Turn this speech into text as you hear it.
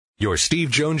Your Steve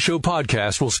Jones Show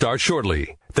podcast will start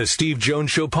shortly. The Steve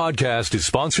Jones Show podcast is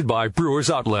sponsored by Brewers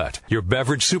Outlet, your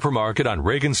beverage supermarket on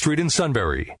Reagan Street in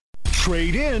Sunbury.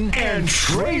 Trade in and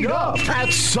trade up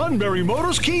at Sunbury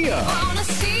Motors Kia. Wanna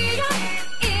see ya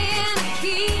in a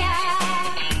Kia.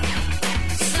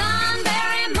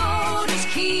 Sunbury Motors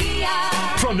Kia.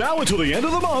 From now until the end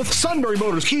of the month, Sunbury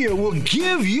Motors Kia will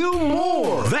give you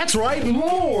more. That's right,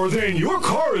 more than your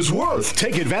car is worth.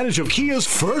 Take advantage of Kia's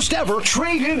first ever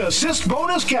trade-in assist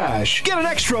bonus cash. Get an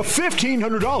extra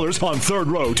 $1,500 on third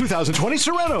row 2020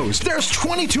 Serenos. There's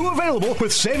 22 available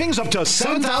with savings up to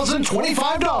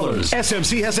 $7,025.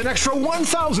 SMC has an extra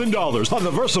 $1,000 on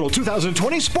the versatile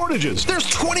 2020 Sportages. There's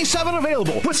 27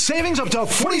 available with savings up to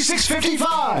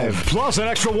 $4,655. Plus an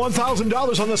extra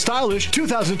 $1,000 on the stylish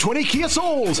 2020 Kia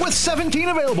Souls with 17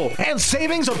 available and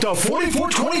savings up to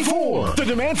 $4,424. The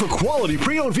demand for quality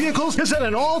pre-owned vehicles is at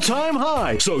an all-time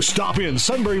high. So stop in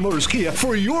Sunbury Motors Kia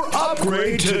for your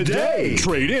upgrade today.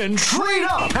 Trade in, trade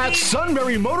up at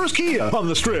Sunbury Motors Kia on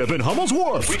the Strip in Hummel's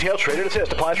Wharf. Retail trade-in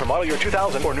assist applies for model year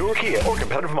 2000 or newer Kia or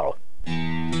competitive model.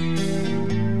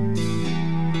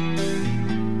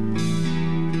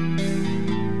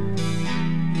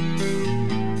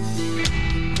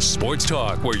 Sports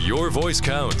talk where your voice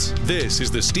counts. This is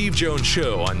the Steve Jones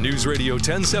Show on News Radio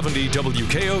 1070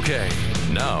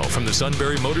 WKOK. Now from the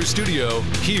Sunbury Motors Studio,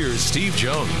 here's Steve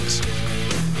Jones.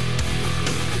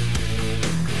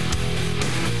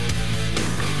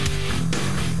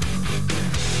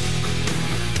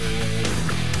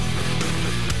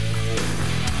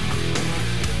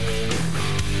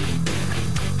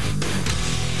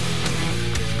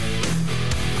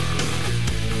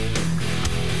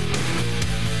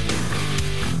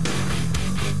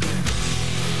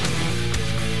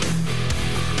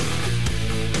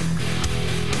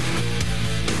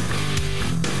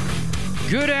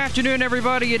 Good afternoon,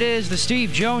 everybody. It is the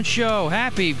Steve Jones Show.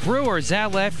 Happy Brewers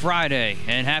Outlet Friday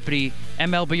and happy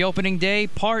MLB Opening Day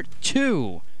Part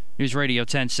 2. News Radio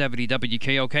 1070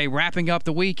 WKOK wrapping up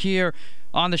the week here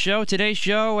on the show. Today's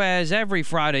show, as every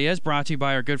Friday, is brought to you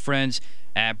by our good friends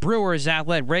at Brewers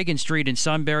Outlet, Reagan Street in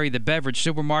Sunbury, the beverage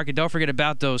supermarket. Don't forget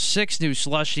about those 6 new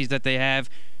slushies that they have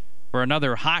for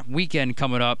another hot weekend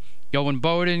coming up. Going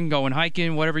boating, going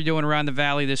hiking, whatever you're doing around the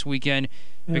valley this weekend.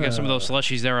 Pick up some of those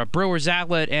slushies there at Brewers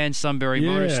Outlet and Sunbury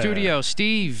Motors Studio.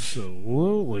 Steve.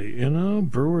 Absolutely. You know,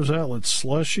 Brewers Outlet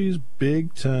slushies,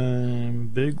 big time,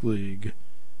 big league.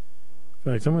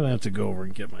 In fact, I'm going to have to go over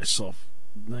and get myself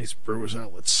a nice Brewers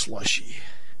Outlet slushie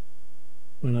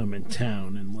when I'm in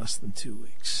town in less than 2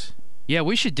 weeks. Yeah,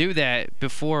 we should do that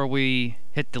before we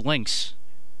hit the links.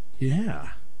 Yeah,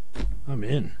 I'm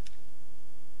in.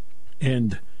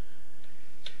 And,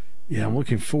 yeah, I'm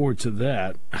looking forward to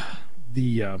that.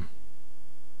 I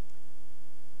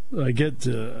get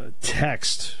a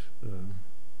text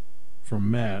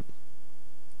from Matt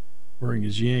wearing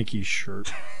his Yankees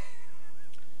shirt.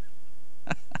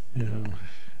 You know,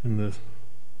 and the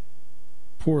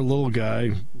poor little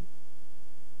guy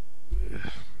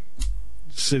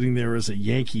sitting there as a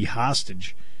Yankee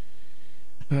hostage.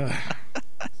 Felt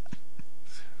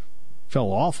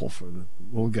awful for the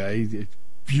little guy.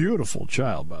 Beautiful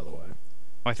child, by the way.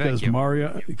 Why, thank you.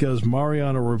 Because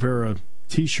Mariano Rivera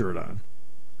T-shirt on.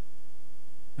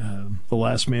 The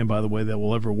last man, by the way, that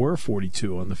will ever wear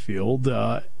 42 on the field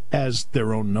as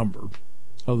their own number,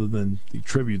 other than the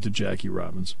tribute to Jackie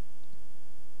Robinson.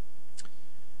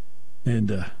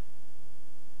 And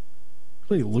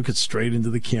looking straight into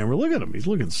the camera. Look at him. He's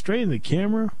looking straight into the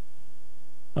camera.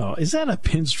 Oh, is that a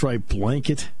pinstripe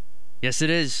blanket? Yes, it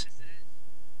is.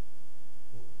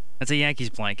 That's a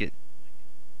Yankees blanket.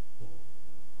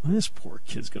 This poor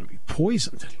kid's going to be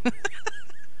poisoned.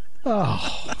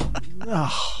 Oh.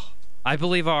 I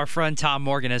believe our friend Tom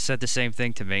Morgan has said the same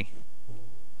thing to me.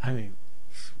 I mean,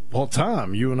 well,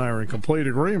 Tom, you and I are in complete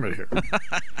agreement here.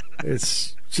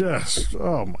 It's just,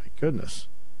 oh, my goodness.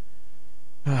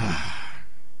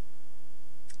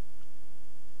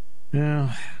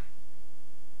 Yeah.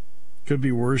 Could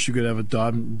be worse. You could have a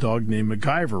dog named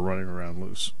MacGyver running around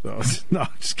loose. No,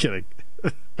 just kidding.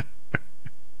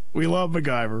 We love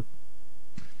MacGyver.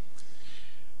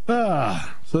 So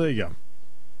there you go.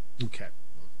 Okay.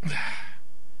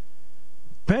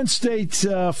 Penn State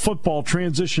football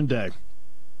transition day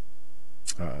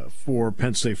for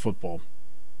Penn State football.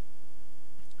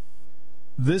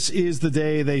 This is the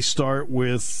day they start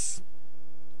with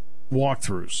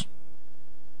walkthroughs.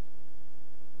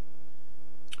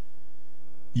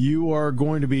 You are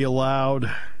going to be allowed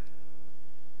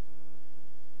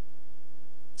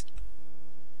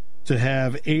to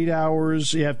have 8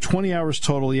 hours. You have 20 hours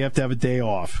total. You have to have a day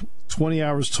off. 20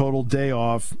 hours total, day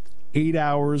off. 8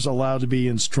 hours allowed to be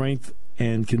in strength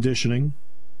and conditioning.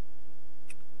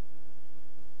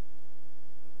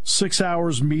 6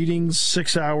 hours meetings,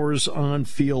 6 hours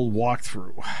on-field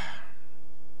walkthrough.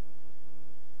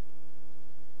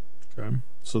 Okay,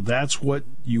 so that's what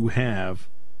you have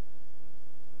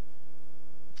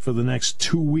for the next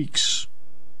 2 weeks.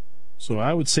 So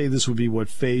I would say this would be what,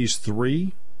 phase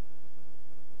 3?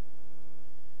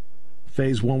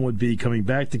 Phase 1 would be coming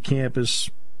back to campus,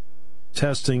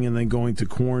 testing, and then going to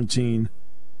quarantine.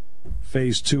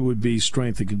 Phase 2 would be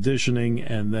strength and conditioning,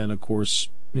 and then, of course,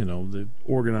 the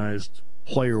organized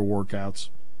player workouts.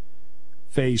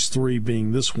 Phase 3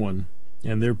 being this one,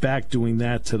 and they're back doing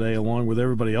that today along with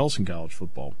everybody else in college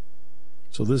football.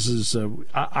 So this is,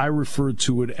 I refer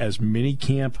to it as mini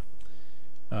camp.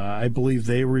 I believe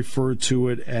they refer to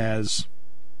it as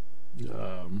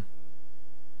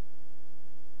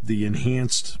the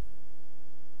enhanced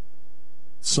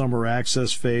summer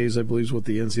access phase, I believe is what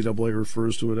the NCAA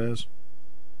refers to it as.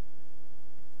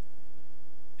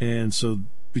 And so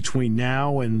between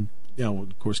now and,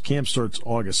 of course, camp starts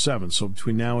August 7th, so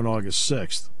between now and August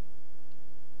 6th,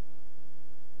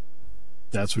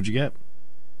 that's what you get.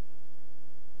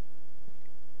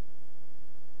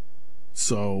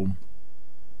 So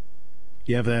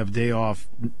you have to have a day off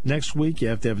next week. You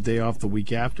have to have a day off the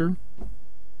week after.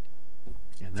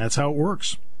 And that's how it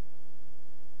works.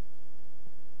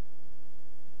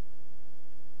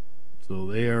 So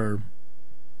they are...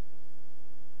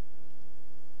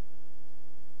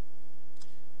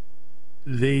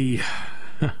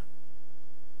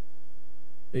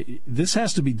 this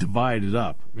has to be divided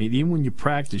up. I mean, even when you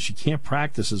practice, you can't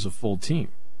practice as a full team.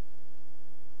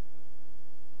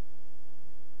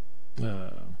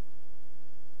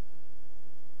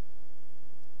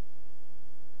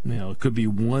 It could be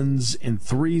 1s and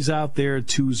 3s out there,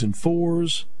 2s and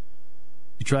 4s.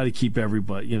 You try to keep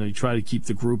everybody, you try to keep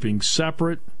the grouping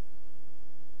separate.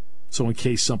 So in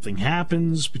case something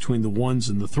happens between the 1s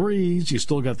and the 3s, you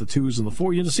still got the 2s and the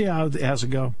 4s. You see how it has to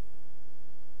go.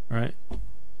 All right.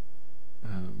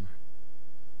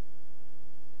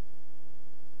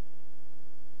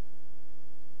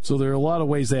 So there are a lot of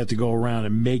ways they have to go around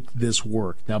and make this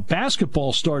work. Now,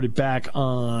 basketball started back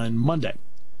on Monday.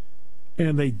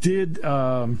 And they did,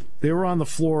 they were on the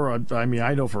floor. I mean,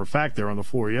 I know for a fact they were on the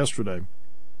floor yesterday.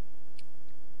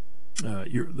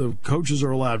 The coaches are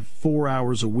allowed 4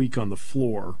 hours a week on the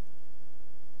floor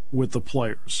with the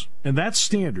players. And that's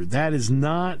standard. That is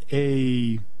not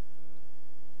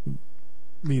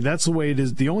that's the way it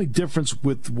is. The only difference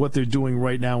with what they're doing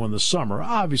right now in the summer,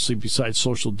 obviously besides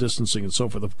social distancing and so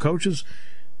forth, the coaches,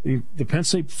 the Penn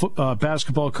State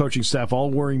basketball coaching staff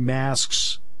all wearing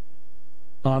masks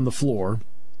on the floor.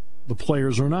 The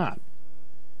players are not.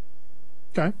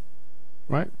 Okay.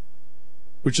 Right?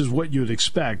 Which is what you'd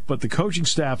expect, but the coaching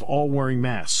staff all wearing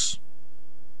masks.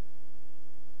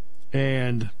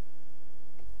 And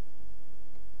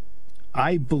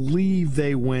I believe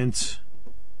they went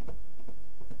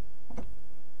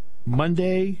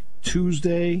Monday,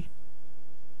 Tuesday,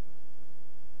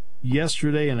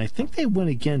 yesterday, and I think they went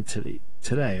again today.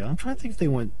 I'm trying to think if they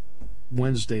went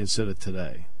Wednesday instead of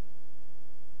today.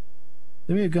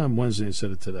 They may have gone Wednesday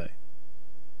instead of today.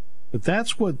 But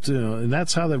that's what, and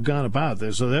that's how they've gone about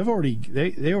this. So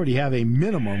they already have a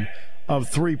minimum of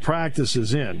 3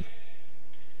 practices in.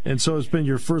 And so it's been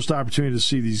your first opportunity to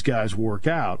see these guys work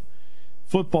out.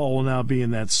 Football will now be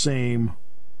in that same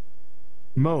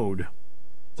mode.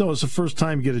 So it's the first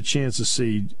time you get a chance to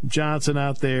see Johnson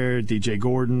out there, DJ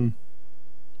Gordon,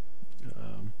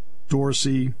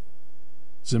 Dorsey,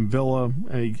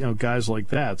 Zimbilla, guys like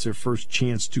that. It's their first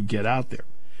chance to get out there.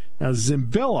 Now,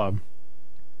 Zimbilla,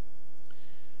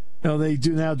 they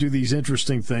do these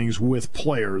interesting things with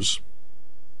players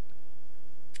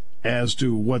as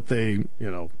to what they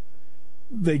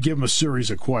give them a series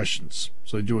of questions.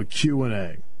 So they do a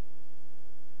Q&A.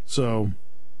 So,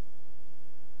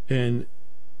 and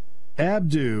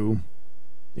Abdu,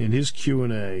 in his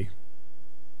Q&A,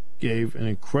 gave an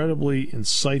incredibly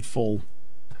insightful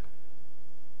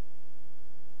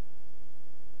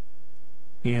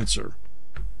answer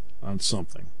on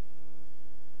something.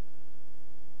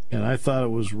 And I thought it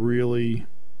was really,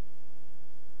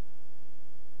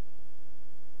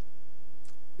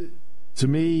 to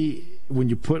me, when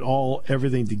you put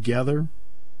everything together,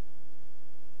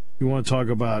 you want to talk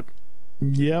about,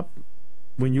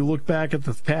 when you look back at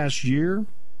the past year,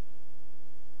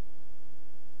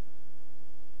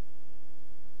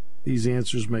 these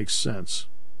answers make sense.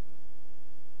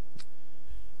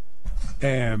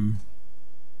 In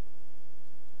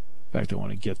fact, I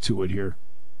want to get to it here.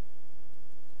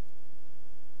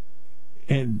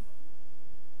 And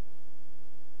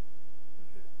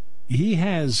he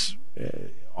has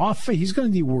he's going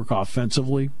to need work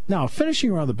offensively. Now,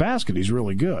 finishing around the basket, he's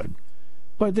really good.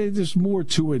 But there's more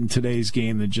to it in today's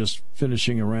game than just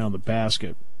finishing around the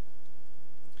basket.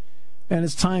 And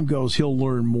as time goes, he'll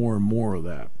learn more and more of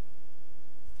that.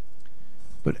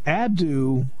 But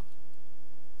Abdu,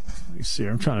 let me see,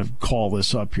 I'm trying to call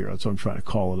this up here. That's what I'm trying to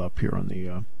call it up here on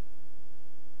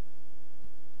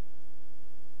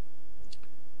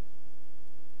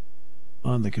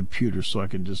the computer so I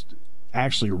can just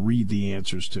actually read the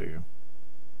answers to you.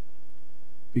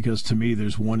 Because to me,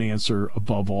 there's one answer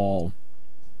above all,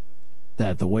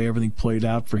 that the way everything played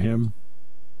out for him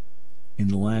in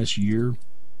the last year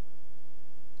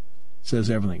says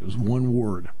everything. It was one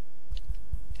word.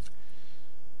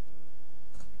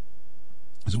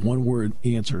 It's one word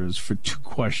answer. Is for two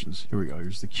questions. Here we go.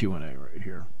 Here's the Q&A right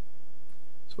here.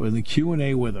 So in the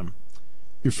Q&A with him,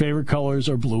 your favorite colors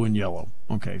are blue and yellow.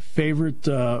 Okay. Favorite,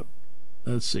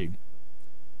 let's see.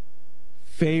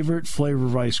 Favorite flavor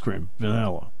of ice cream?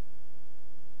 Vanilla.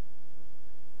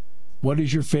 What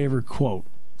is your favorite quote?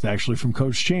 It's actually from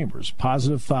Coach Chambers.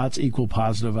 Positive thoughts equal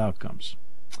positive outcomes.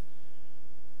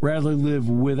 Rather live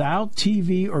without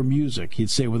TV or music? He'd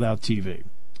say without TV.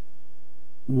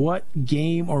 What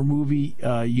game or movie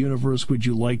universe would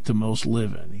you like to most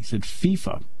live in? He said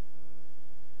FIFA.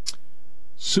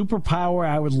 Superpower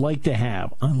I would like to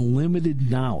have, unlimited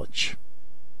knowledge.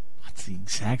 That's the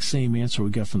exact same answer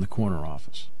we got from the corner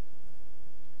office.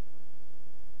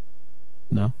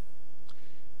 No?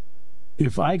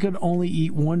 If I could only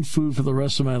eat one food for the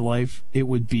rest of my life, it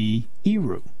would be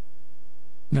Eru.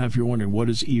 Now, if you're wondering, what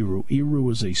is Eru? Eru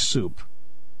is a soup.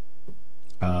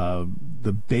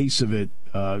 The base of it,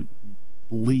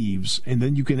 leaves, and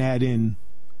then you can add in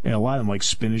a lot of them, like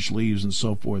spinach leaves and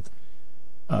so forth.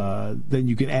 Then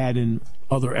you can add in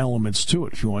other elements to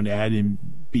it. If you want to add in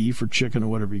beef or chicken or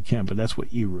whatever you can, but that's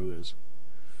what Eru is.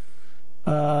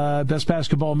 Best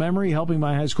basketball memory, helping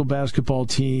my high school basketball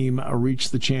team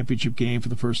reach the championship game for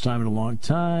the first time in a long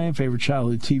time. Favorite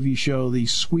childhood TV show, The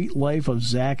Sweet Life of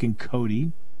Zach and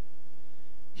Cody.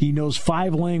 He knows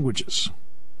 5 languages: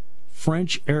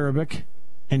 French, Arabic,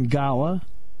 Ngala,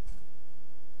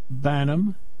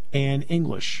 Bantam, and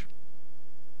English.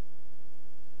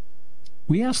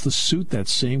 We asked the suit that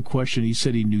same question. He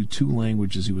said he knew 2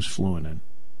 languages he was fluent in.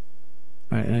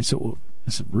 All right, and I said, well,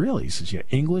 really? He says, yeah,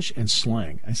 English and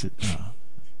slang. I said,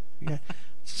 yeah.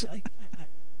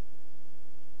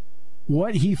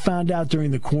 What he found out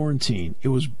during the quarantine, it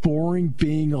was boring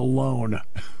being alone.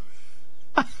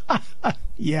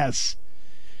 Yes.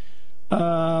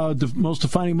 The most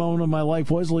defining moment of my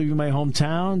life was leaving my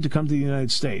hometown to come to the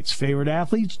United States. Favorite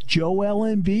athletes? Joel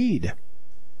Embiid.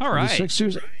 All right. The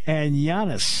Sixers and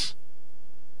Giannis.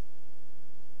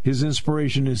 His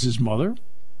inspiration is his mother.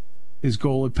 His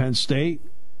goal at Penn State.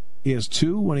 He has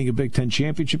 2, winning a Big Ten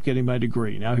championship, getting my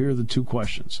degree. Now here are the 2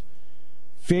 questions.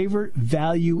 Favorite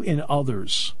value in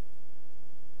others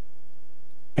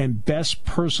and best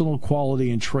personal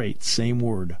quality and trait, same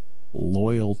word,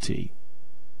 loyalty.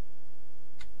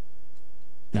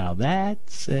 Now that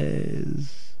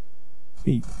says...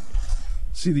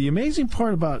 See, the amazing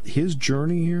part about his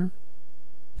journey here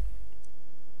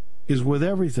is with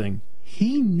everything,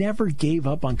 he never gave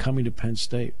up on coming to Penn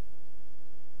State.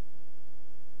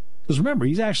 Because remember,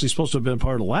 he's actually supposed to have been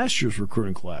part of last year's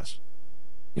recruiting class.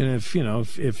 And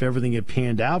if everything had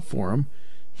panned out for him,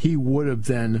 he would have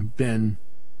then been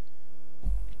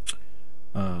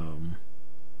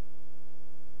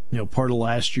part of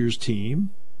last year's team.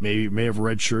 May have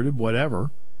redshirted, whatever.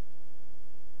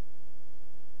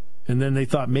 And then they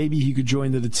thought maybe he could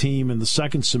join the team in the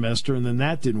second semester, and then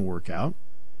that didn't work out.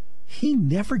 He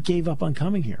never gave up on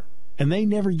coming here. And they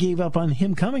never gave up on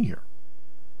him coming here.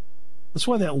 That's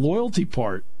why that loyalty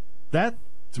part, that,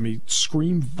 to me,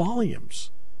 screamed volumes.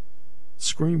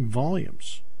 Screamed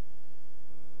volumes.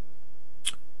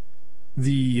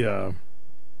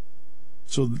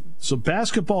 So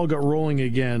basketball got rolling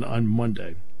again on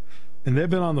Monday. And they've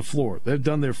been on the floor. They've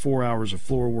done their 4 hours of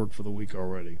floor work for the week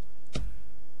already.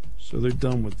 So they're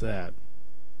done with that.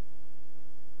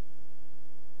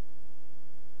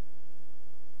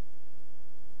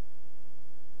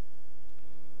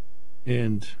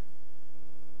 And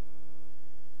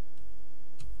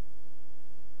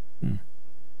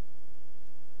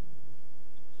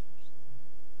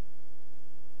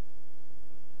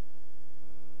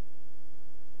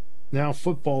now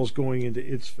football is going into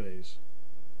its phase.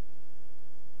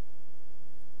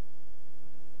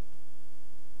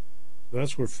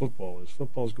 That's where football is.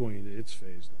 Football's going into its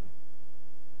phase now.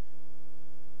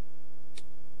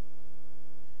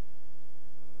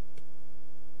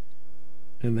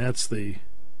 And that's the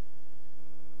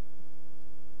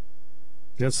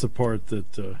That's the part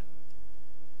that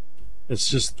it's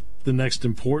just the next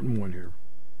important one here.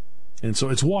 And so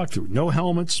it's walkthrough. No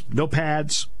helmets, no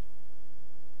pads.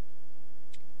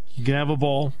 You can have a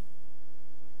ball.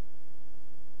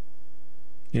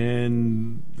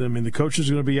 And, I mean, the coaches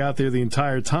are going to be out there the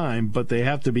entire time, but they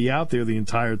have to be out there the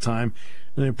entire time.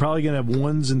 And they're probably going to have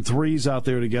 1s and 3s out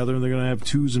there together, and they're going to have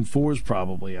 2s and 4s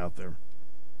probably out there.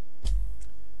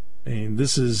 And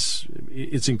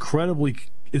it's incredibly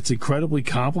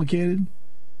complicated.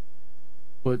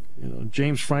 But,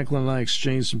 James Franklin and I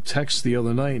exchanged some texts the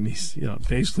other night, and he's,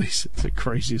 basically it's the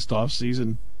craziest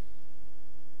offseason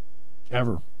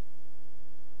ever.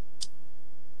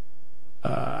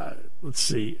 Let's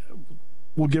see.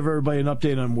 We'll give everybody an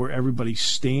update on where everybody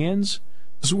stands.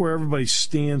 This is where everybody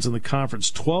stands in the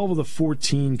conference. 12 of the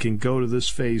 14 can go to this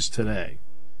phase today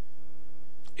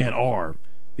and are.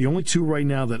 The only 2 right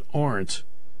now that aren't,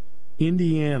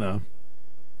 Indiana,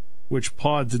 which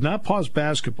did not pause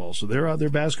basketball, so their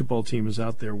basketball team is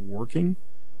out there working.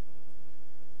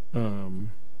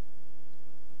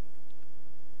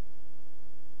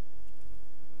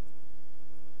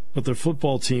 But their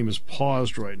football team is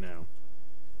paused right now.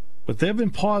 But they've been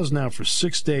paused now for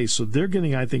 6 days, so they're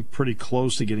getting, I think, pretty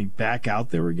close to getting back out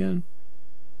there again.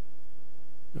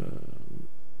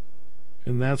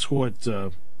 And that's what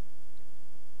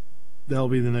that'll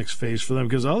be the next phase for them.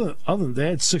 Because other than they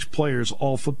had 6 players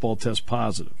all football test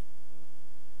positive.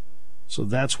 So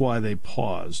that's why they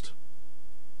paused.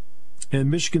 And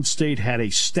Michigan State had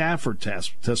a staffer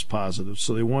test positive,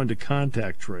 so they wanted to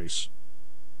contact trace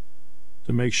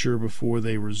to make sure before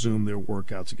they resume their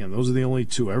workouts again. Those are the only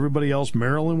 2. Everybody else,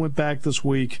 Maryland went back this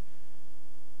week.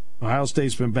 Ohio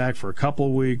State's been back for a couple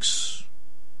of weeks.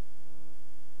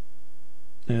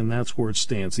 And that's where it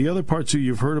stands. The other part, too,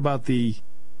 you've heard about the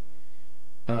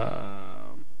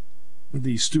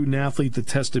student athlete that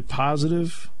tested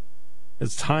positive.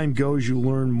 As time goes, you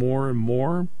learn more and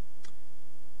more.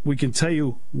 We can tell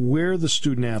you where the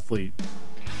student athlete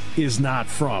is not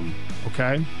from,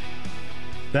 okay?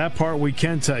 That part we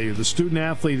can tell you. The student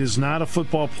athlete is not a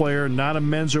football player, not a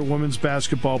men's or women's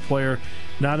basketball player,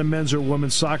 not a men's or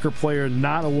women's soccer player,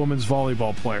 not a women's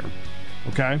volleyball player.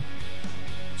 Okay?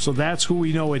 So that's who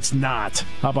we know it's not.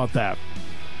 How about that?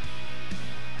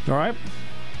 All right?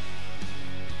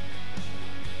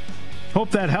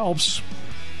 Hope that helps.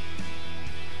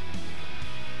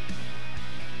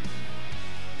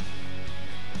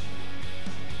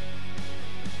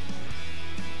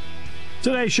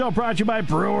 Today's show brought to you by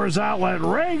Brewers Outlet,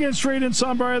 Reagan Street in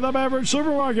Sunbury, the beverage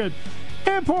supermarket.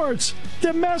 Imports,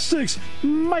 domestics,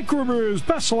 microbrews,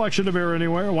 best selection of beer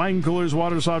anywhere, wine coolers,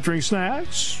 water, soft drink,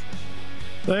 snacks.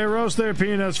 They roast their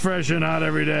peanuts fresh and hot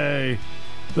every day.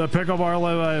 The pickle bar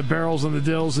led by barrels and the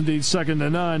dills, indeed second to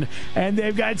none. And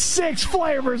they've got 6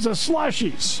 flavors of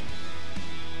slushies.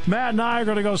 Matt and I are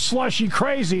going to go slushy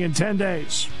crazy in 10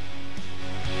 days.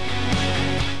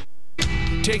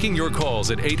 Taking your calls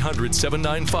at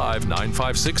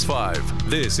 800-795-9565.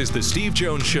 This is the Steve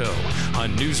Jones Show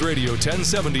on News Radio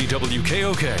 1070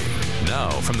 WKOK. Now,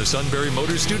 from the Sunbury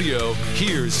Motors Studio,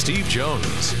 here's Steve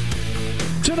Jones.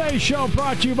 Today's show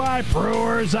brought to you by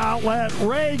Brewers Outlet,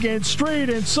 Reagan Street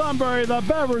in Sunbury, the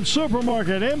beverage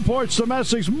supermarket. Imports,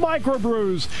 domestics,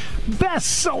 microbrews.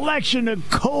 Best selection of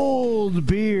cold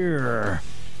beer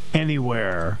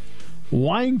anywhere.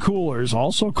 Wine coolers,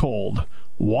 also cold.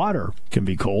 Water can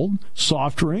be cold.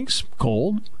 Soft drinks,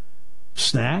 cold.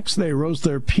 Snacks, they roast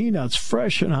their peanuts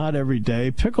fresh and hot every day.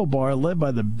 Pickle bar led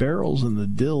by the barrels and the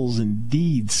dills,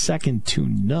 indeed second to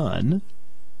none.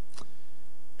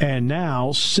 And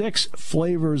now 6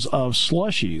 flavors of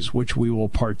slushies, which we will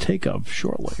partake of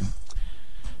shortly.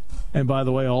 And by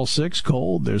the way, all 6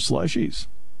 cold, they're slushies.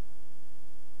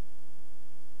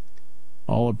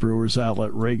 All at Brewers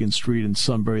Outlet, Reagan Street in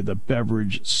Sunbury, the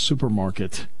beverage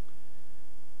supermarket.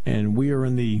 And we are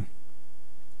in the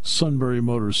Sunbury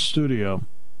Motors studio.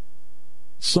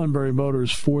 Sunbury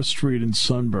Motors, 4th Street in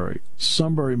Sunbury.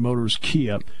 Sunbury Motors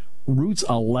Kia, routes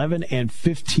 11 and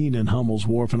 15 in Hummel's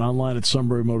Wharf, and online at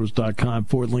sunburymotors.com.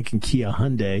 Ford, Lincoln, Kia,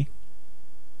 Hyundai.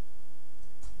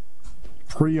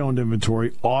 Pre-owned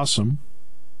inventory, awesome.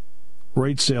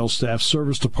 Great sales staff,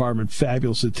 service department,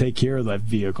 fabulous to take care of that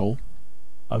vehicle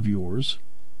of yours.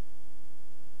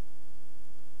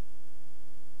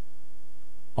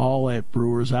 All at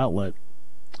Brewers Outlet.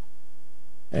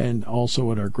 And also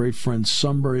at our great friend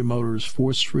Sunbury Motors,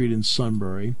 4th Street in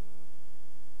Sunbury.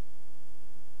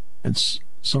 And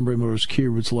Sunbury Motors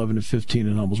Kia, routes 11 and 15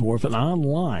 in Hummel's Wharf. And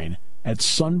online at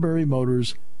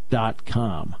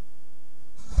sunburymotors.com.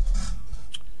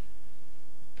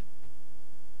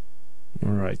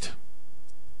 All right.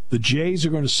 The Jays are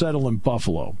going to settle in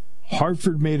Buffalo.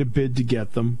 Hartford made a bid to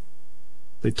get them.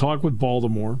 They talked with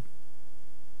Baltimore.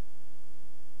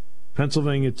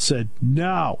 Pennsylvania said,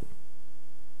 no.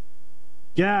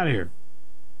 Get out of here.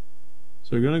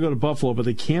 So they're going to go to Buffalo, but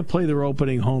they can't play their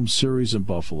opening home series in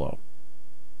Buffalo.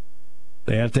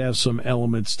 They have to have some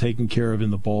elements taken care of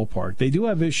in the ballpark. They do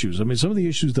have issues. I mean, some of the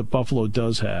issues that Buffalo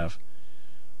does have.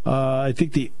 I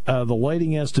think the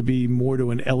lighting has to be more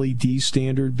to an LED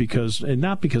standard and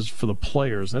not because for the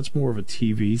players. That's more of a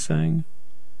TV thing.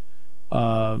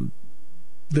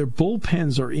 Their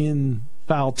bullpens are in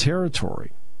foul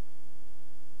territory.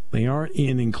 They aren't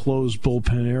in enclosed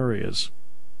bullpen areas.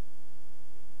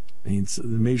 I mean,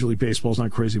 Major League Baseball is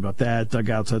not crazy about that.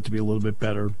 Dugouts have to be a little bit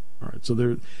better. All right, so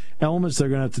there are elements they're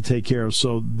going to have to take care of.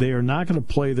 So they are not going to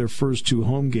play their first 2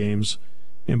 home games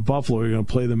in Buffalo. They're going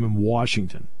to play them in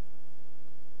Washington.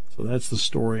 So that's the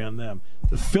story on them.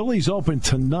 The Phillies open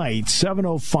tonight,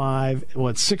 7:05.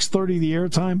 6:30 the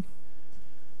airtime?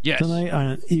 Yes. Tonight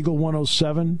on Eagle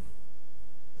 107.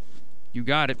 You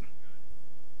got it.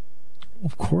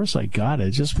 Of course I got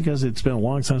it. Just because it's been a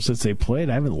long time since they played,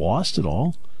 I haven't lost it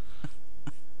all.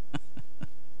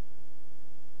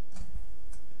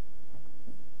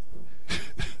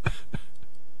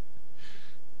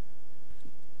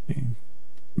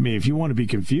 I mean, if you want to be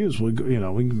confused, we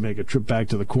can make a trip back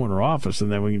to the corner office,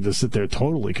 and then we can just sit there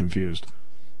totally confused.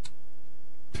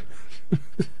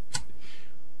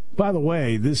 By the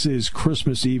way, this is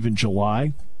Christmas Eve in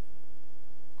July,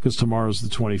 because tomorrow's the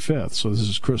 25th, so this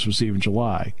is Christmas Eve in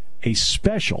July. A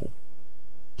special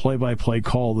play-by-play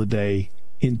call of the day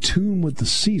in tune with the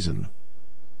season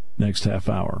next half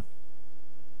hour.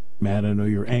 Matt, I know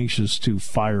you're anxious to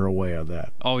fire away on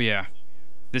that. Oh, yeah.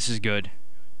 This is good.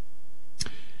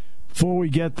 Before we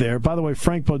get there, by the way,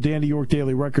 Frank Bodani, York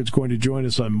Daily Record, is going to join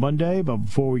us on Monday. But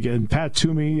before we get in, Pat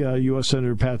Toomey, U.S.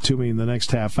 Senator Pat Toomey, in the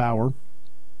next half hour.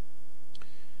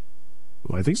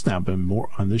 Well, I think it's now been more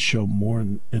on this show more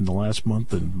in the last month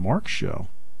than Mark's show.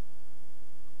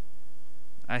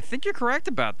 I think you're correct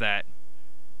about that.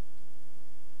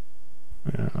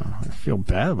 Yeah, I feel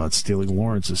bad about stealing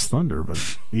Lawrence's thunder, but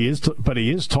he is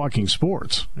talking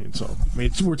sports.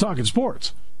 We're talking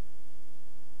sports.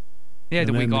 He had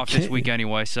the week off this week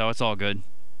anyway, so it's all good.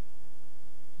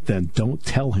 Then don't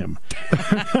tell him.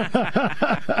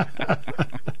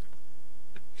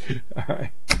 All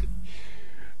right.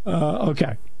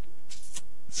 Okay.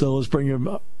 So let's bring him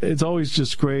up. It's always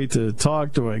just great to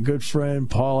talk to my good friend,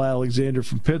 Paul Alexander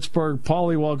from Pittsburgh.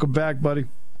 Paulie, welcome back, buddy.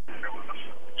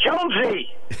 Jonesy!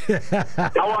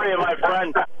 How are you, my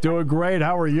friend? Doing great.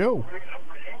 How are you?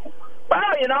 Well,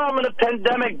 I'm in a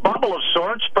pandemic bubble of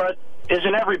sorts, but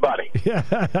isn't everybody?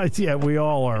 Yeah, we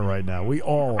all are right now. We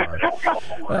all are.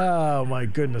 Oh, my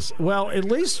goodness. Well, at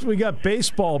least we got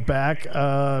baseball back.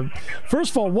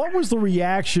 First of all, what was the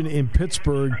reaction in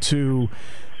Pittsburgh to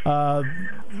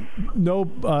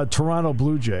no Toronto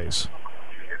Blue Jays?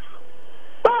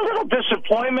 Well, a little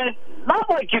disappointment. Not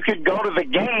like you could go to the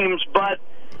games, but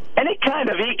any kind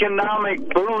of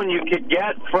economic boon you could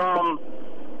get from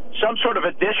some sort of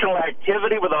additional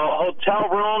activity with hotel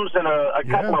rooms and a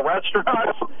couple of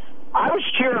restaurants. I was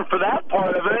cheering for that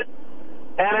part of it,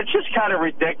 and it's just kind of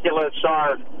ridiculous.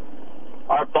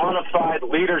 Our bona fide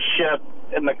leadership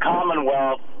in the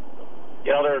Commonwealth,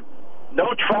 there are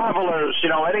no travelers,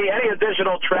 any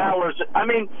additional travelers. I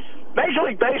mean, Major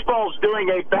League Baseball is doing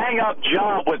a bang-up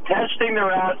job with testing their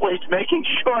athletes, making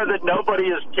sure that nobody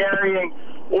is carrying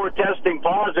or testing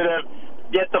positive.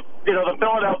 Yet the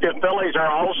Philadelphia Phillies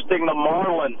are hosting the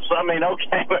Marlins. I mean,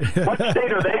 okay, what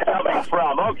state are they coming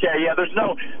from? Okay, yeah,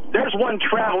 there's one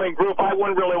traveling group I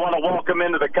wouldn't really want to welcome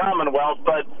into the Commonwealth,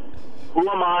 but who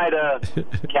am I to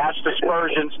cast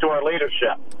aspersions to our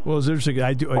leadership? Well, it's interesting.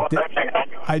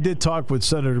 I did talk with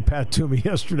Senator Pat Toomey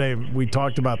yesterday. We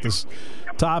talked about this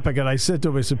topic, and I said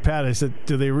to him, Pat,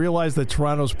 do they realize that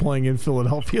Toronto's playing in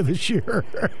Philadelphia this year?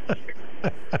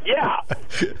 Yeah.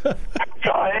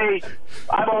 Hey,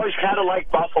 I've always kind of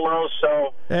liked Buffalo,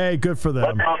 so. Hey, good for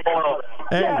them. Buffalo.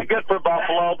 Hey. Yeah, good for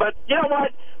Buffalo. But you know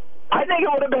what? I think it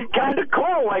would have been kind of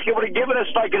cool. Like, it would have given us,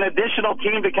 like, an additional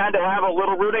team to kind of have a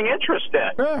little rooting interest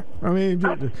in. Yeah, I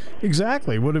mean,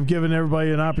 exactly. Would have given everybody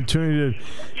an opportunity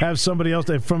to have somebody else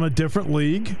from a different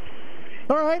league.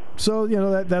 All right, so,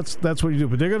 that's what you do.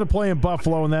 But they're going to play in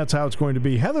Buffalo, and that's how it's going to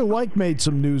be. Heather Lyke made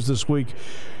some news this week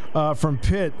from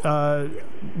Pitt,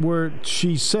 where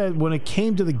she said when it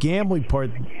came to the gambling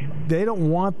part, they don't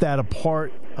want that a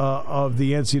part of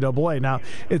the NCAA. Now,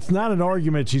 it's not an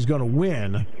argument she's going to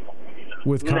win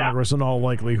with Congress in all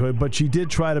likelihood, but she did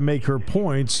try to make her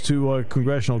points to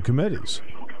congressional committees.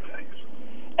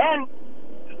 And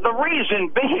the reason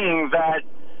being that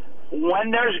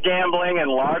when there's gambling and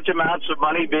large amounts of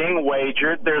money being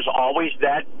wagered, there's always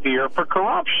that fear for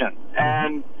corruption.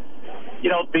 And,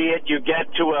 be it you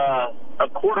get to a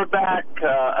quarterback,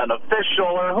 an official,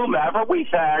 or whomever. We've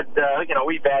had,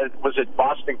 was it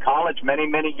Boston College many,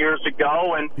 many years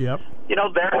ago? And,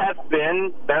 there have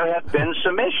been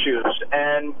some issues.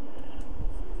 And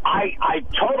I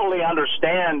totally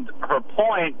understand her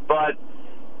point, but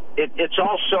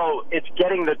it's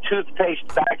getting the toothpaste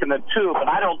back in the tube, and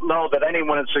I don't know that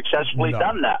anyone has successfully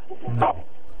done that.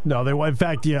 No, they. In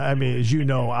fact, as you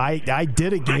know, I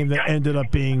did a game that ended up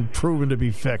being proven to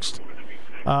be fixed.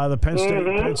 The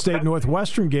Penn State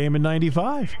Northwestern game in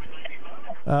 '95.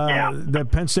 The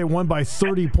Penn State won by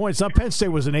 30 points. Now, Penn State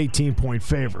was an 18-point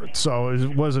favorite, so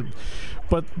it wasn't.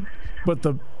 But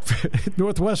the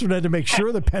Northwestern had to make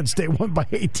sure that Penn State won by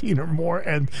 18 or more,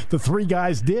 and the three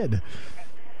guys did.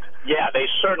 Yeah, they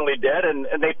certainly did, and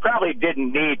they probably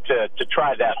didn't need to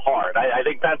try that hard. I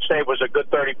think Penn State was a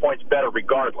good 30 points better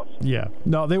regardless. Yeah,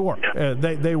 no, they were.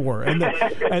 They were, and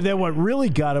then what really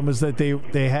got them was that they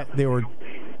were.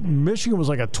 Michigan was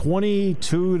like a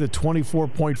 22 to 24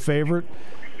 point favorite,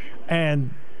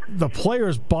 and the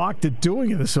players balked at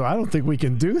doing it. So I don't think we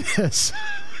can do this.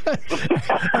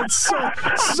 And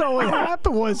so what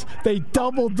happened was they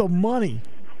doubled the money.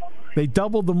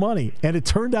 And it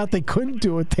turned out they couldn't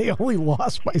do it. They only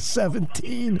lost by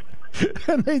 17.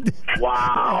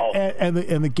 Wow. And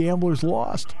the gamblers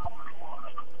lost.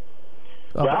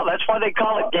 Well, that's why they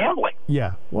call it gambling.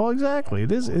 Yeah. Well, exactly.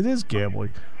 It is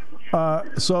gambling.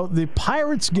 So the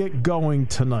Pirates get going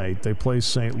tonight. They play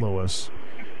St. Louis.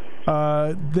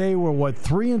 They were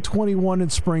 3-21 in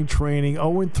spring training,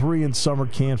 0-3 in summer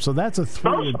camp. So that's a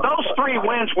 3. Those 3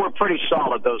 wins were pretty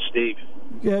solid, though, Steve.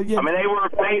 Yeah. I mean,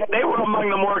 they were among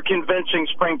the more convincing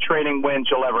spring training wins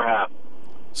you'll ever have.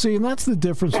 See, and that's the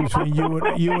difference between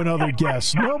you and other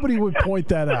guests. Nobody would point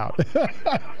that out.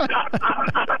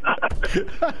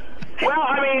 Well,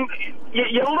 I mean,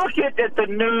 you look at the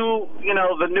new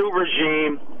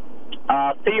regime.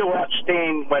 Theo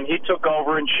Epstein, when he took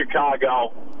over in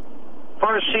Chicago,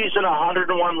 first season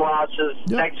 101 losses,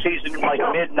 next season like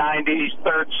mid-90s,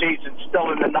 third season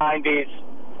still in the 90s.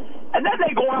 And then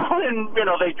they go out and,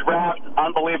 they draft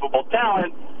unbelievable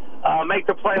talent, make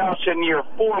the playoffs in year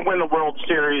 4, win the World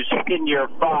Series in year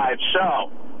 5.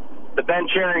 So the Ben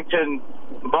Cherington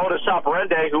modus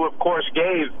operandi, who, of course,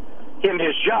 gave him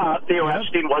his job, Theo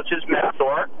Epstein was his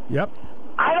mentor. Yep.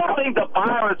 I don't think the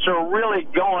Pirates are really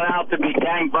going out to be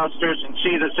gangbusters and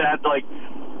see this as like,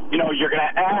 you're going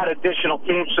to add additional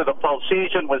teams to the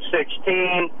postseason with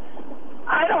 16.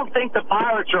 I don't think the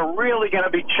Pirates are really going to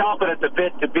be chomping at the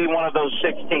bit to be one of those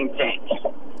 16 teams.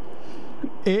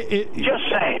 Just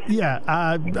saying. Yeah,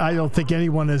 I don't think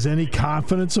anyone has any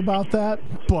confidence about that,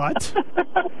 but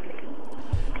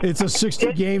it's a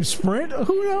 60-game sprint.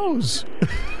 Who knows?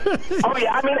 Oh,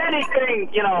 yeah. I mean, anything,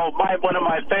 one of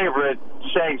my favorite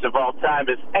sayings of all time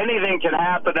is anything can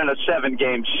happen in a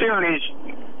 7-game series,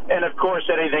 and, of course,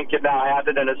 anything can now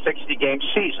happen in a 60-game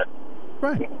season.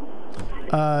 Right.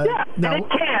 Yeah, and it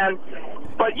can,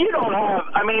 but you don't have,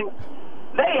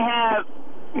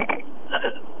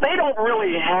 they don't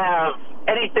really have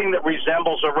anything that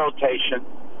resembles a rotation.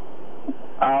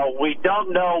 We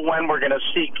don't know when we're going to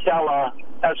see Kella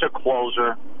as a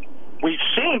closer. We've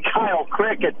seen Kyle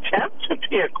Crick attempt to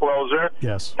be a closer,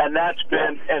 yes, and that's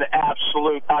been an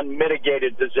absolute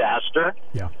unmitigated disaster.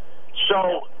 Yeah.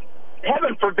 So,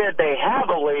 heaven forbid they have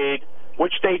a lead,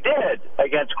 which they did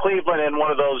against Cleveland in one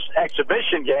of those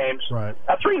exhibition games. Right.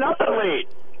 A 3-0 lead,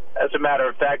 as a matter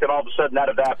of fact, and all of a sudden that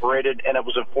evaporated, and it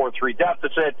was a 4-3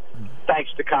 deficit, thanks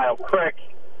to Kyle Crick.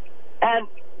 And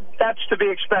that's to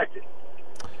be expected.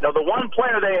 Now, the one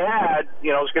player they had,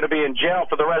 is going to be in jail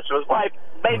for the rest of his life,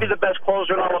 maybe the best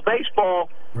closer in all of baseball.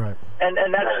 Right. And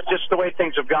that's just the way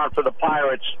things have gone for the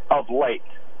Pirates of late.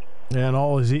 And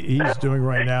all he's doing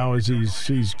right now is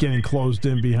he's getting closed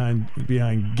in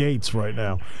behind gates right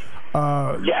now.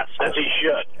 Yes, as he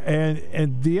should.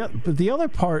 And the other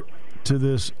part to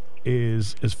this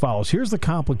is as follows. Here's the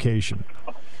complication.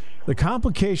 The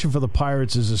complication for the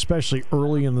Pirates is especially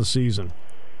early in the season.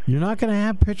 You're not going to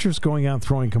have pitchers going out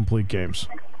throwing complete games.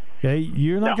 Okay?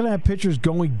 You're not going to have pitchers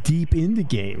going deep into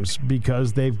games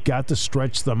because they've got to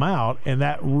stretch them out, and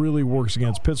that really works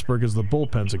against Pittsburgh because the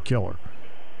bullpen's a killer.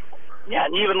 Yeah,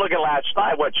 and you even look at last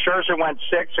night, Scherzer went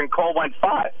 6 and Cole went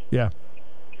 5. Yeah.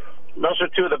 Those are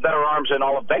two of the better arms in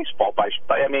all of baseball.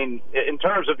 In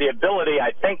terms of the ability,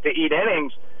 I think, to eat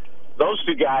innings, those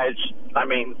two guys,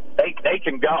 they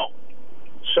can go.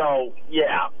 So,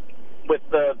 yeah, with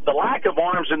the lack of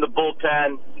arms in the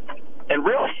bullpen And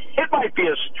really, it might be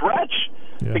a stretch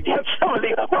to get some of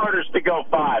these starters to go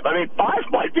 5. I mean, 5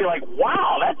 might be like,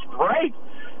 wow, that's great.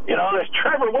 You know, this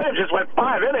Trevor Williams just went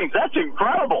 5 innings. That's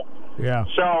incredible. Yeah.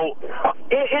 So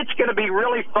it's going to be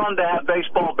really fun to have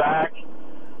baseball back,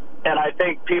 and I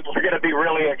think people are going to be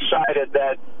really excited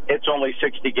that it's only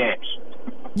 60 games.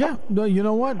 Yeah, no, you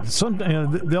know what?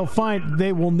 They'll find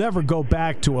they will never go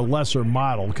back to a lesser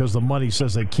model because the money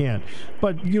says they can't.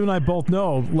 But you and I both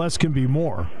know less can be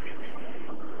more.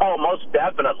 Oh, most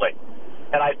definitely.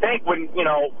 And I think when,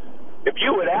 if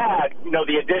you would add,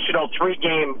 the additional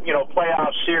 3-game,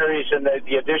 playoff series and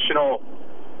the additional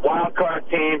wild card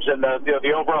teams and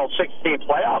the overall 16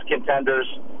 playoff contenders,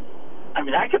 I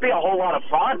mean, that could be a whole lot of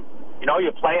fun.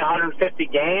 You play 150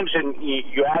 games and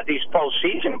you add these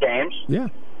postseason games. Yeah.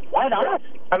 Why not?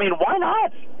 I mean, why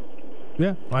not?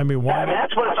 Yeah. I mean, why? I mean,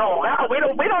 that's what it's all about. We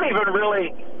don't even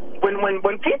really.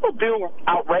 When people do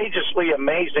outrageously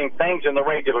amazing things in the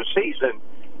regular season,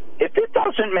 if it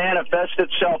doesn't manifest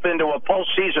itself into a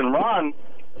postseason run,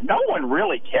 no one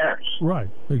really cares. Right.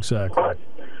 Exactly.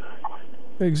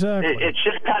 Exactly. It's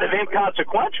just kind of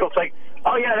inconsequential. It's like,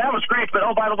 oh yeah, that was great, but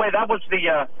oh, by the way, that was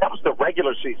the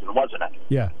regular season, wasn't it?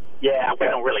 Yeah. Yeah, we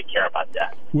don't really care about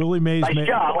that. Willie Mays nice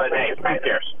job, but hey, who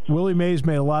cares? Willie Mays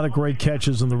made a lot of great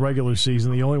catches in the regular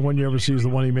season. The only one you ever see is the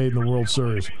one he made in the World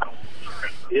Series.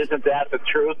 Isn't that the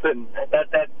truth? And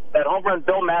that home run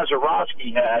Bill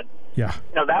Mazeroski had. Yeah.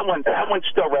 That one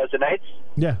still resonates.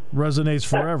 Yeah, resonates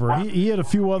forever. He had a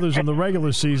few others in the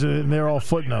regular season, and they're all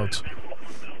footnotes.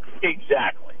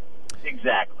 Exactly.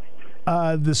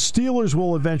 The Steelers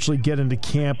will eventually get into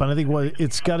camp, and I think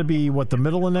it's got to be the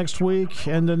middle of next week,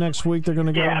 end of next week they're going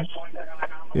to go. Yes.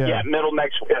 Yeah, middle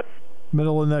next week.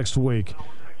 Middle of next week.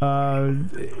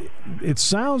 It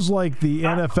sounds like the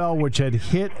NFL, which had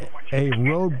hit a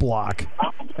roadblock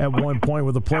at one point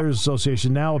with the Players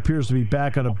Association, now appears to be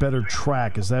back on a better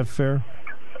track. Is that fair?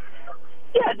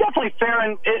 Yeah, definitely fair,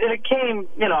 and it came.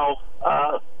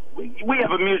 We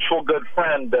have a mutual good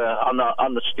friend on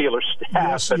the Steelers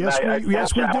staff.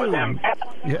 Yes, we do.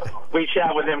 Yeah. We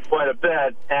chat with him quite a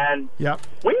bit, and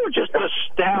we were just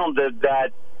astounded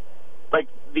that,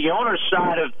 the owner's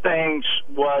side of things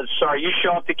was, sorry, you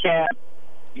show up to camp,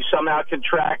 you somehow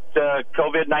contract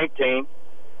COVID-19,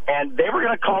 and they were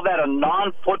going to call that a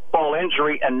non-football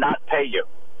injury and not pay you.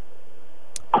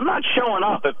 I'm not showing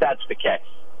up if that's the case.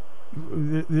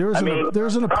 There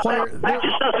isn't a player. That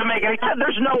just doesn't make any sense.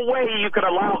 There's no way you could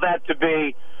allow that to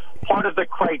be part of the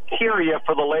criteria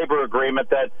for the labor agreement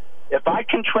that if I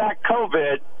contract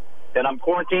COVID and I'm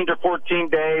quarantined for 14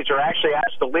 days or actually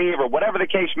asked to leave or whatever the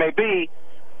case may be,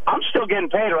 I'm still getting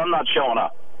paid or I'm not showing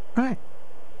up. Right.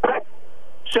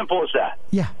 Simple as that.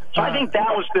 Yeah. So I think that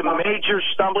was the major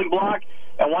stumbling block,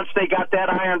 and once they got that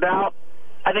ironed out,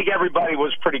 I think everybody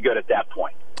was pretty good at that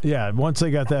point. Yeah, once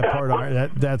they got that part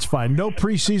ironed, that's fine. No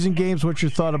preseason games. What's your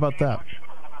thought about that?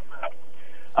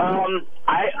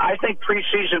 I think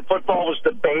preseason football was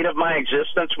the bane of my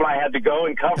existence when I had to go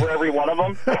and cover every one of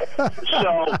them.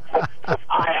 So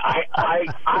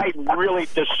I really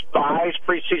despise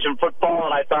preseason football,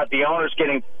 and I thought the owners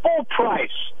getting full price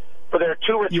for their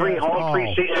 2 or 3 home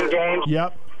preseason games.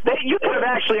 Yep. You could have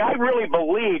actually, I really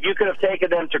believe, you could have taken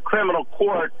them to criminal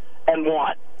court and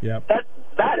won. Yep.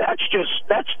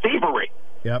 That's thievery.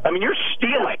 Yep. I mean, you're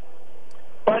stealing.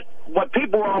 But what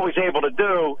people were always able to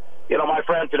do, my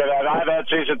friends that I've had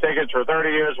season tickets for 30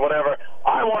 years, whatever,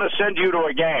 I want to send you to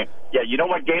a game. Yeah, you know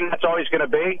what game that's always going to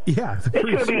be? Yeah. It's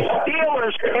going to be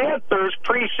Steelers-Panthers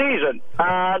preseason.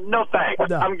 No thanks.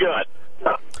 No. I'm good.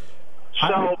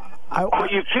 So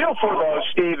what you feel for those,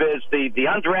 Steve, is the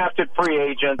undrafted free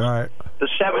agents, right, the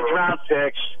 7th-round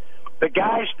picks, the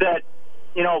guys that,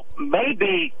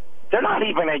 maybe they're not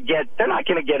going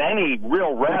to get any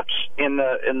real reps in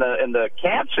the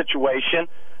camp situation,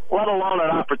 let alone an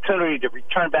opportunity to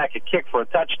return back a kick for a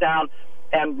touchdown.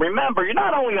 And remember, you're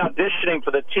not only auditioning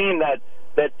for the team that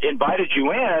invited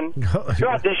you in,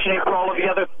 you're auditioning for all of the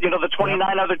other, the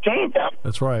 29 other teams.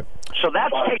 That's right. So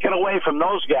that's taken away from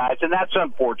those guys, and that's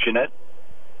unfortunate.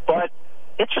 But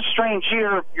it's a strange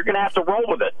year. You're going to have to roll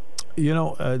with it.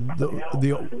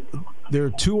 There are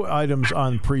 2 items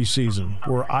on preseason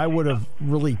where I would have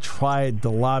really tried to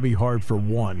lobby hard for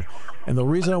one. And the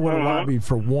reason I would have lobbied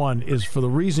for one is for the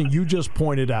reason you just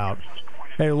pointed out.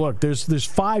 Hey, look, there's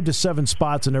 5 to 7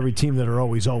 spots in every team that are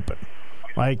always open.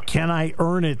 Right? Can I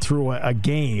earn it through a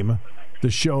game to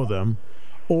show them?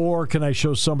 Or can I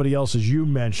show somebody else, as you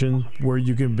mentioned, where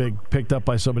you can be picked up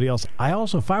by somebody else? I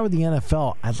also, if I were the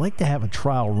NFL, I'd like to have a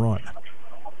trial run.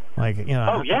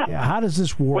 Oh, yeah. How does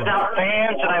this work? Without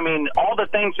fans, and all the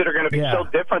things that are going to be so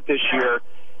different this year.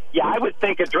 yeah, I would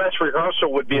think a dress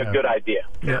rehearsal would be a good idea.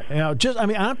 Yeah,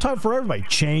 I'm talking for everybody.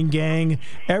 Chain gang,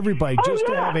 everybody, just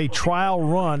to have a trial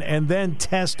run and then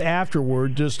test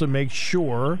afterward just to make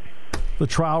sure the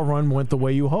trial run went the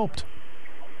way you hoped.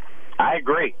 I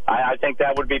agree. I think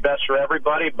that would be best for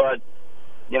everybody, but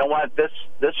you know what? This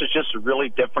is just a really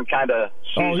different kind of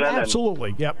season. Oh,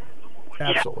 absolutely. Yep.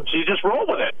 Absolutely. Yeah, so you just roll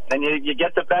with it, and you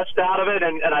get the best out of it.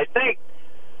 And I think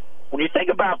when you think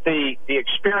about the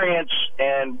experience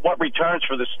and what returns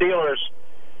for the Steelers,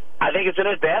 I think it's an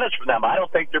advantage for them. I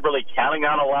don't think they're really counting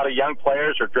on a lot of young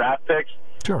players or draft picks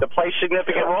to play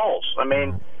significant roles. I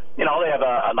mean, they have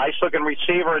a nice-looking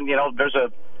receiver, and, there's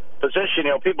a position,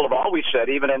 people have always said,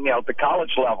 even in, the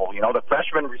college level, the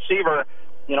freshman receiver,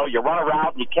 you run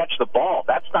around and you catch the ball.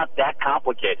 That's not that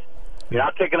complicated. You're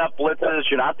not picking up blitzes.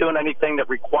 You're not doing anything that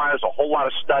requires a whole lot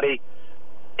of study.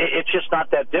 It's just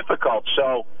not that difficult.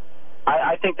 So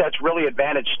I think that's really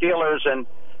advantaged Steelers. And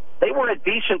they were a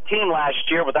decent team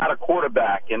last year without a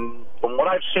quarterback. And from what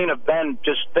I've seen of Ben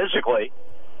just physically,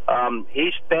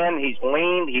 he's thin, he's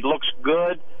lean, he looks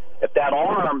good. If that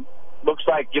arm looks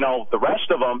like, the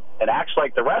rest of them and acts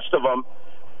like the rest of them,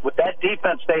 with that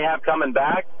defense they have coming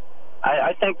back,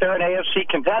 I think they're an AFC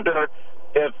contender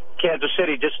if Kansas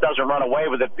City just doesn't run away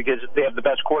with it because they have the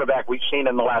best quarterback we've seen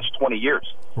in the last 20 years.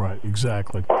 Right,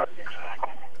 exactly.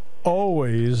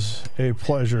 Always a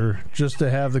pleasure just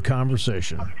to have the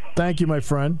conversation. Thank you, my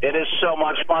friend. It is so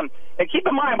much fun. And keep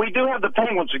in mind, we do have the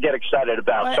Penguins to get excited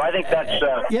about, so I think that's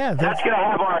going to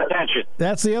have our attention.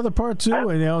 That's the other part, too.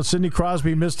 And, Sidney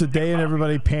Crosby missed a day and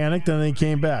everybody panicked, and then he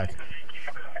came back.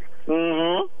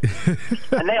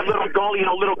 Mm-hmm. And they have little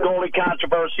goalie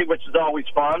controversy, which is always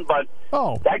fun, but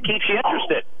that keeps you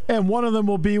interested. And one of them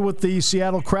will be with the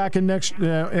Seattle Kraken next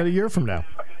a year from now.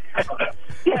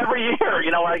 Yeah, every year,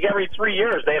 like every 3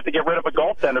 years, they have to get rid of a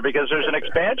goaltender because there's an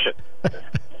expansion.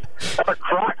 What a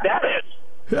crock that is.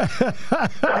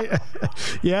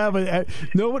 Yeah, but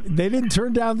no, they didn't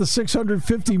turn down the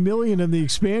 $650 million in the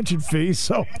expansion fee.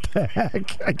 So what the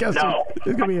heck? I guess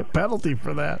there's going to be a penalty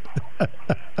for that.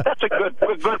 That's a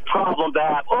good problem to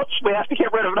have. Oops, we have to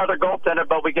get rid of another goaltender,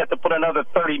 but we get to put another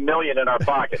 $30 million in our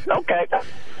pocket. Okay.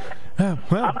 Well,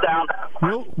 I'm down.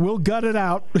 We'll gut it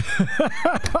out.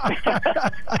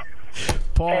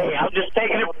 Paul, hey, I'm just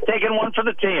taking one for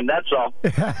the team, that's all.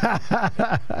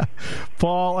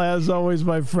 Paul, as always,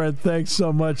 my friend, thanks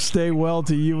so much. Stay well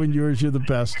to you and yours. You're the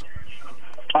best.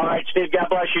 All right, Steve, God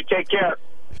bless you. Take care.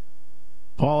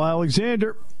 Paul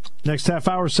Alexander. Next half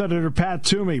hour, Senator Pat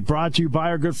Toomey, brought to you by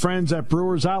our good friends at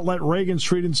Brewers Outlet, Reagan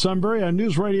Street in Sunbury on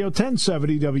News Radio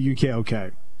 1070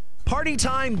 WKOK. Party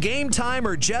time, game time,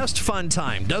 or just fun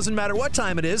time. Doesn't matter what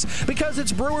time it is because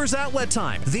it's Brewers Outlet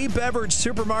time. The beverage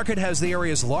supermarket has the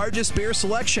area's largest beer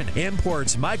selection.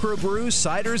 Imports, microbrews,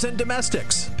 ciders, and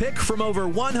domestics. Pick from over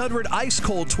 100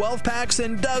 ice-cold 12-packs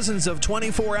and dozens of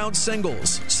 24-ounce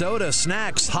singles. Soda,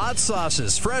 snacks, hot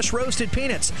sauces, fresh roasted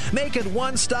peanuts. Make it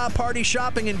one-stop party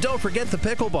shopping, and don't forget the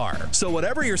pickle bar. So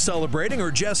whatever you're celebrating or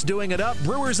just doing it up,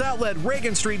 Brewers Outlet,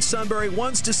 Reagan Street, Sunbury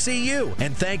wants to see you.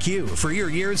 And thank you for your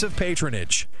years of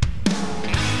patronage.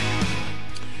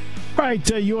 All right,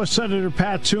 U.S. Senator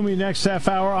Pat Toomey next half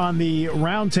hour on the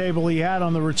roundtable he had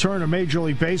on the return of Major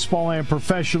League Baseball and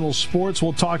professional sports.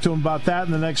 We'll talk to him about that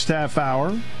in the next half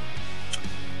hour.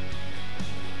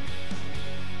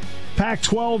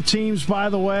 Pac-12 teams, by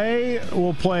the way,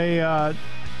 will play a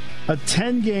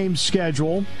 10-game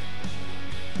schedule.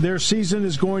 Their season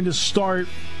is going to start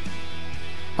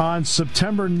on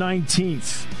September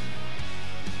 19th.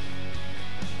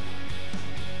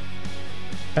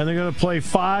 And they're going to play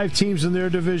 5 teams in their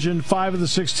division, 5 of the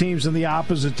 6 teams in the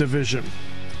opposite division.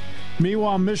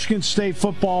 Meanwhile, Michigan State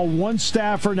football, 1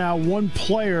 staffer, now 1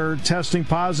 player testing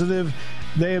positive.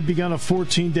 They have begun a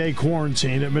 14-day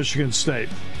quarantine at Michigan State.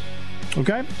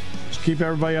 Okay? Just keep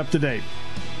everybody up to date.